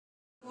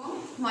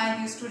My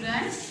dear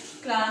students,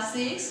 class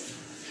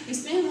 6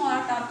 इसमें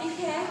हमारा topic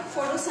है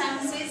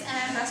photosynthesis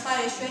and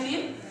respiration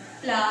in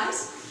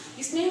plants.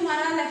 इसमें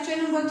हमारा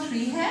लेक्चर नंबर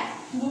 3 है,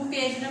 बुक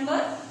पेज नंबर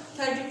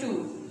 32।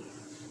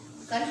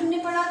 कल हमने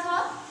पढ़ा था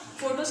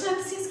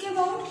फोटोसिंथेसिस के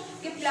अबाउट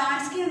कि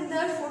प्लांट्स के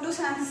अंदर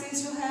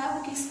फोटोसिंथेसिस जो है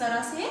वो किस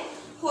तरह से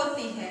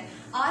होती है।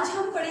 आज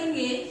हम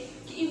पढ़ेंगे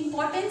कि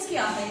इम्पोर्टेंस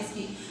क्या है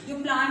इसकी, जो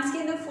प्लांट्स के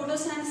अंदर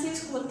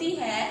फोटोसिंथेसिस होती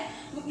है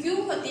वो क्यों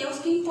होती है,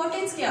 उसकी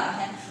इम्पोर्टेंस क्या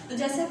है। तो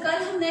जैसे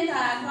कल हमने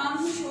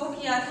डायग्राम में शो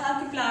किया था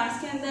कि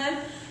प्लांट्स के अंदर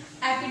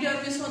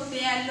एपिडर्मिस होते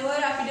हैं,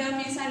 lower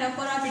epidermis and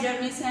upper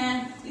epidermis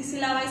हैं। इसके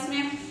अलावा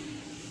इसमें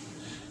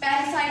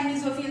पैरासाइट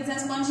मेसोफिल्स हैं,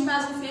 स्पंजी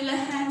मेसोफिल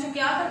हैं, जो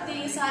क्या करते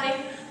हैं, ये सारे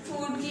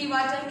फूड की,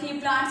 वाटर की,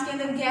 प्लांट्स के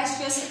अंदर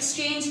गैस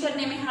एक्सचेंज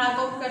करने में हेल्प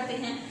आउट करते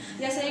हैं।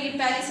 जैसे ये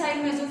पैरासाइट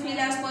मेसोफिल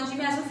है, स्पंजी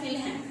मेसोफिल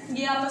हैं,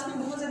 ये आपस में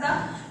बहुत ज्यादा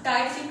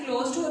टाइटली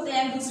क्लोज्ड होते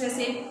हैं एक दूसरे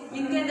से।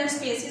 इनके अंदर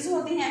स्पेसेस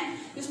होती हैं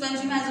जो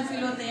स्पंजी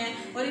मेसोफिल होते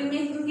हैं, और इनमें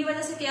इनकी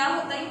वजह से क्या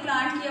होता है,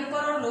 प्लांट की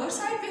अपर और लोअर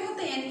साइड पे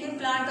होते हैं। इनके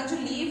प्लांट का जो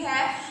लीव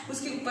है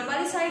उसकी ऊपर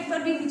वाली साइड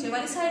पर भी, नीचे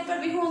वाली साइड पर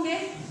भी होंगे,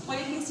 और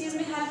ये किस चीज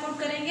में हेल्प आउट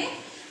करेंगे,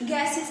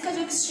 गैसेस का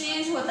जो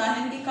एक्सचेंज होता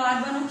है, इनकी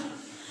कार्बन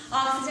और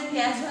ऑक्सीजन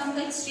गैस जो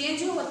उनका एक्सचेंज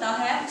जो होता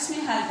है उसमें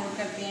हेल्प आउट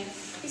करते हैं।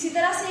 इसी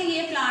तरह से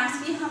ये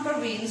प्लांट्स की यहाँ पर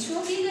वेन्स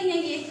शो की गई हैं।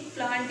 ये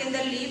प्लांट के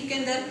अंदर, लीफ के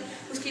अंदर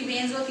उसकी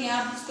वेन्स होती हैं,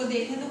 आप उसको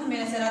देखें तो हमें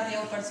नजर आते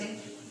हैं ऊपर से।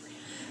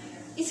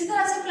 इसी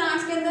तरह से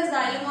प्लांट्स के अंदर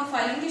जाइलम और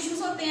फाइलम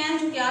टिश्यूज होते हैं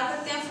जो क्या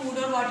करते हैं,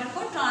 फूड और वाटर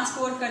को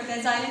ट्रांसपोर्ट करते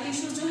हैं। जाइलम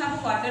टिश्यूज जो है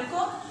वो वाटर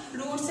को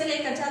रूट से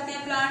लेकर जाते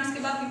हैं प्लांट्स के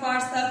बाकी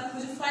पार्ट्स तक।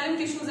 जो फाइलम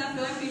टिश्यूज हैं,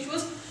 फ्लोएम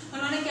टिश्यूज,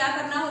 उन्होंने क्या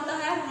करना होता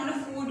है,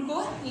 उन्होंने फूड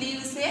को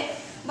लीव से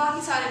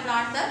बाकी सारे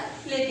प्लांट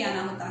तक लेके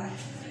आना होता है।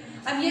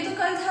 अब ये तो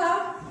कल था,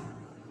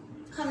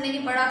 हमने ये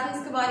पढ़ा था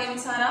इसके बारे में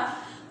सारा,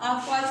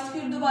 आपको आज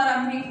फिर दोबारा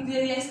ब्रीफ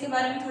दे दिया इसके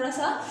बारे में थोड़ा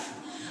सा।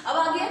 अब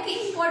आ गया कि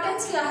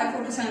इम्पोर्टेंस क्या है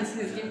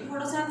फोटोसिंथेसिस की।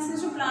 फोटोसिंथेसिस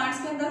जो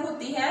प्लांट्स के अंदर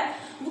होती है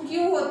वो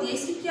क्यों होती है,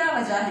 इसकी क्या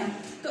वजह है।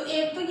 तो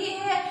एक तो ये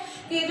है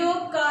कि जो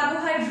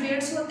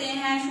कार्बोहाइड्रेट्स होते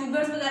हैं,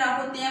 शुगर्स वगैरह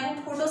होते हैं,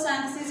 वो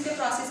फोटोसिंथेसिस के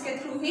प्रोसेस के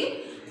थ्रू ही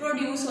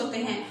प्रोड्यूस होते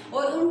हैं,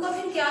 और उनको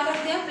फिर क्या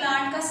करते हैं,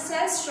 प्लांट का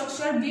सेल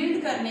स्ट्रक्चर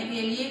बिल्ड करने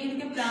के लिए,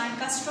 इनके प्लांट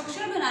का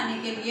स्ट्रक्चर बनाने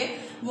के लिए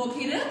वो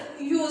फिर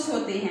यूज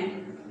होते हैं।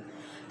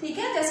 ठीक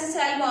है, जैसे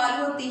सेल वॉल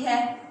होती है।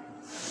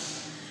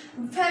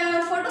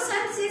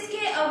 फोटोसिंथेसिस के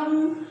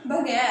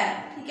बगैर,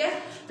 ठीक है,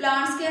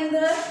 प्लांट्स के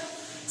अंदर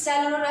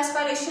सेलुलर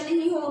रेस्पिरेशन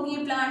नहीं होगी,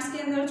 प्लांट्स के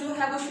अंदर जो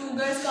है वो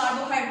शुगर्स,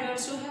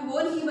 कार्बोहाइड्रेट्स जो है वो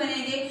नहीं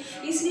बनेंगे।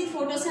 इसलिए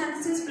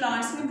फोटोसिंथेसिस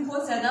प्लांट्स में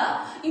बहुत ज्यादा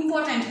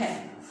इंपॉर्टेंट है।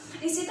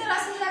 इसी तरह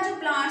से है, जो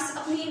प्लांट्स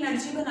अपनी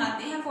एनर्जी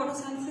बनाते हैं,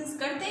 फोटोसिंथेसिस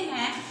करते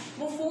हैं,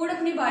 वो फूड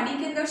अपनी बॉडी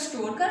के अंदर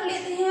स्टोर कर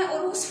लेते हैं, और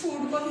उस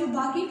फूड को फिर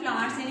बाकी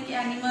प्लांट्स यानी कि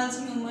एनिमल्स,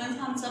 ह्यूमंस,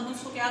 हम सब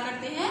उसको क्या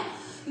करते हैं,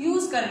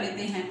 यूज कर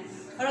लेते हैं।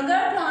 और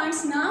अगर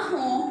प्लांट्स ना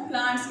हो,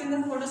 प्लांट्स के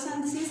अंदर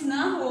फोटोसिंथेसिस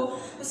ना हो,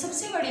 तो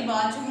सबसे बड़ी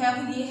बात जो है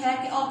वो ये है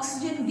कि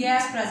ऑक्सीजन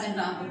गैस प्रेजेंट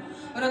ना हो।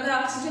 और अगर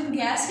ऑक्सीजन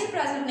गैस ही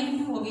प्रेजेंट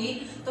नहीं होगी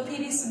तो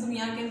फिर इस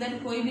दुनिया के अंदर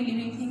कोई भी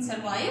लिविंग थिंग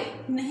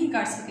सर्वाइव नहीं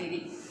कर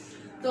सकेगी।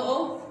 तो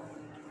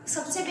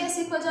सबसे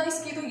बेसिक वजह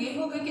इसकी तो ये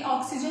होगी कि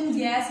ऑक्सीजन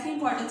गैस की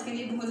इंपॉर्टेंस के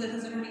लिए बहुत ज्यादा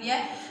जरूरी है,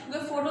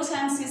 क्योंकि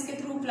फोटोसिंथेसिस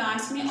के थ्रू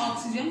प्लांट्स में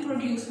ऑक्सीजन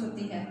प्रोड्यूस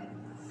होती है।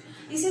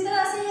 इसी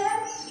तरह से है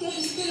कि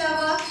इसके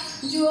अलावा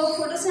जो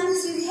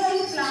फोटोसिंथेसिस है,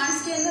 ये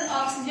प्लांट्स के अंदर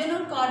ऑक्सीजन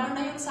और कार्बन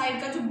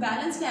डाइऑक्साइड का जो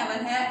बैलेंस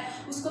लेवल है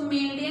उसको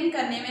मेंटेन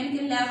करने में,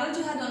 इनके लेवल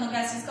जो है दोनों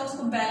गैसेस का,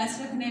 उसको बैलेंस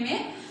रखने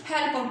में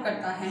हेल्प आउट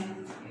करता है।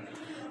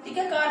 ठीक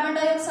है, कार्बन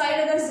डाइऑक्साइड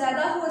अगर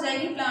ज्यादा हो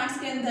जाएगी प्लांट्स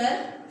के अंदर,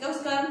 तो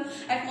उसका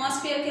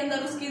एटमॉस्फेयर के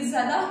अंदर उसकी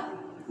ज्यादा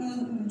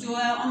जो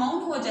है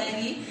अमाउंट हो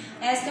जाएगी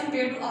एज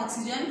कम्पेयर टू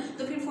ऑक्सीजन,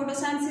 तो फिर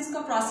फोटोसिंथेसिस का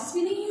प्रोसेस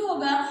भी नहीं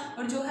होगा,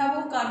 और जो है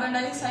वो कार्बन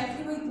डाइऑक्साइड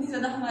की वो इतनी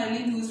ज्यादा हमारे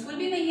लिए यूजफुल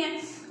भी नहीं है,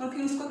 और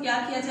फिर उसको क्या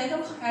किया जाएगा,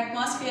 वो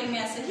एटमॉस्फेयर में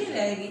ऐसे ही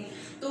रहेगी।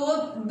 तो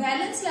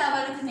बैलेंस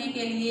लेवल रखने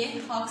के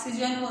लिए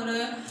ऑक्सीजन और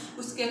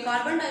उसके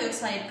कार्बन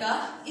डाइऑक्साइड का,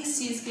 इस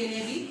चीज के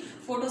लिए भी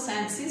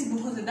फोटोसिंथेसिस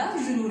बहुत ज्यादा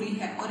जरूरी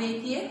है। और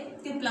एक ये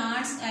कि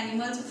प्लांट्स,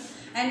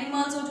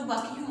 एनिमल्स और जो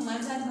बाकी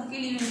ह्यूमंस हैं, बाकी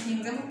लिविंग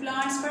थिंग्स हैं, वो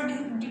प्लांट्स पर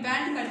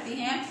डिपेंड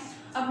करती हैं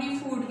अपनी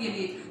फूड के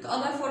लिए। तो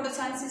अगर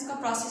फोटोसिंथेसिस का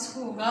प्रोसेस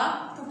होगा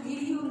तो फिर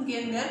ही उनके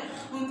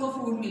अंदर उनको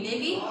फूड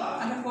मिलेगी।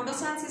 अगर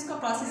फोटोसिंथेसिस का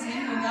प्रोसेस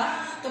नहीं होगा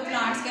तो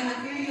प्लांट्स के अंदर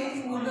फिर जो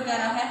फूड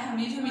वगैरह है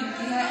हमें जो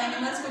मिलती है,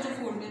 एनिमल्स को जो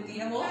फूड मिलती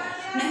है वो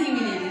नहीं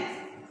मिलेगी।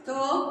 तो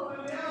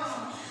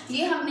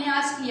ये हमने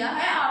आज किया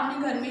है,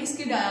 आपने घर में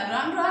इसकी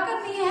डायग्राम ड्रा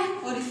करनी है,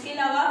 और इसके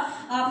अलावा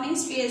आपने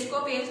इस पेज को,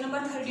 पेज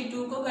नंबर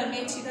 32 को घर में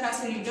अच्छी तरह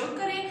से रीड आउट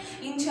करें।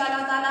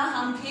 इंशाल्लाह ताला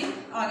हम फिर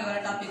आगे वाला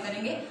टॉपिक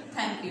करेंगे।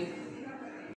 Thank you.